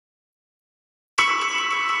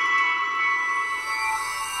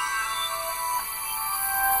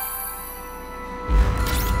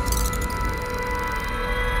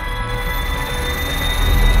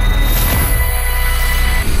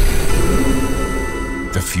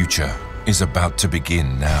The future is about to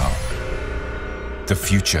begin now. The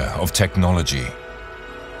future of technology.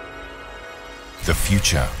 The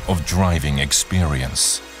future of driving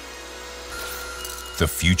experience. The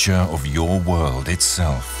future of your world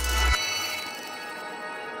itself.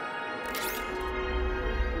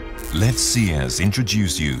 Let Sears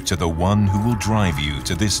introduce you to the one who will drive you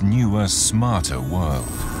to this newer, smarter world.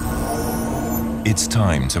 It's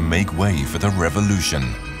time to make way for the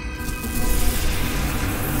revolution.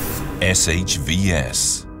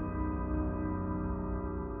 SHVS.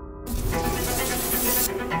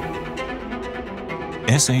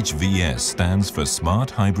 SHVS stands for Smart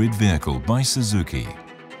Hybrid Vehicle by Suzuki.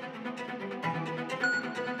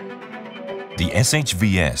 The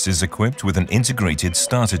SHVS is equipped with an integrated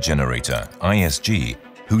starter generator, ISG,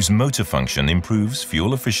 whose motor function improves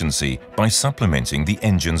fuel efficiency by supplementing the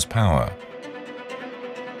engine's power.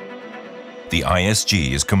 The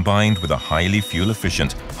ISG is combined with a highly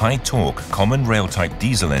fuel-efficient, high-torque common rail-type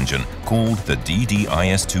diesel engine called the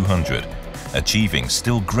DDiS 200, achieving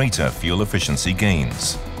still greater fuel efficiency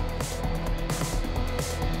gains.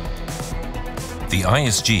 The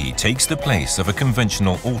ISG takes the place of a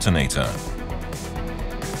conventional alternator.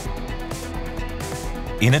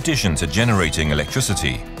 In addition to generating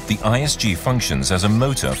electricity, the ISG functions as a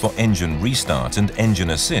motor for engine restart and engine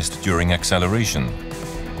assist during acceleration.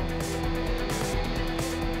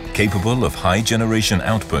 Capable of high generation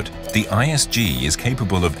output, the ISG is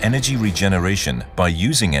capable of energy regeneration by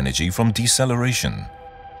using energy from deceleration.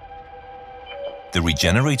 The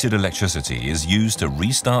regenerated electricity is used to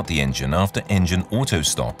restart the engine after engine auto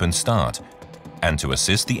stop and start, and to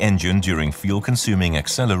assist the engine during fuel-consuming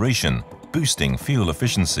acceleration, boosting fuel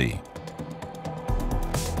efficiency.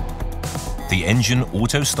 The engine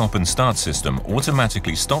auto stop and start system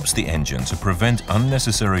automatically stops the engine to prevent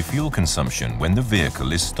unnecessary fuel consumption when the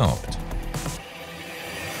vehicle is stopped.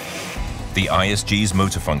 The ISG's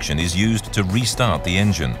motor function is used to restart the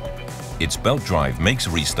engine. Its belt drive makes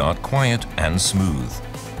restart quiet and smooth.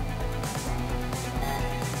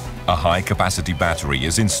 A high-capacity battery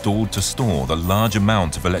is installed to store the large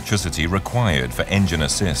amount of electricity required for engine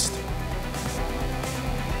assist.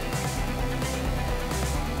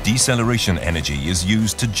 Deceleration energy is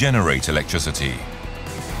used to generate electricity.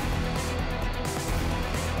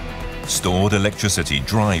 Stored electricity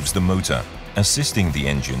drives the motor, assisting the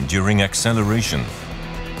engine during acceleration,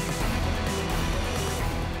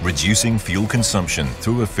 reducing fuel consumption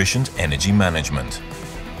through efficient energy management.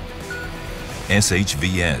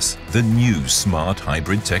 SHVS, the new smart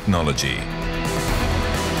hybrid technology.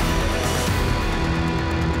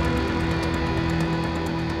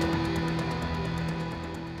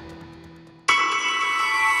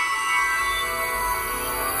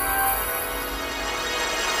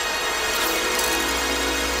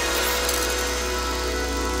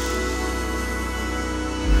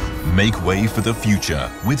 Make way for the future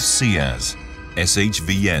with Sears.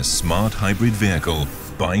 SHVS Smart Hybrid Vehicle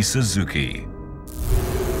by Suzuki.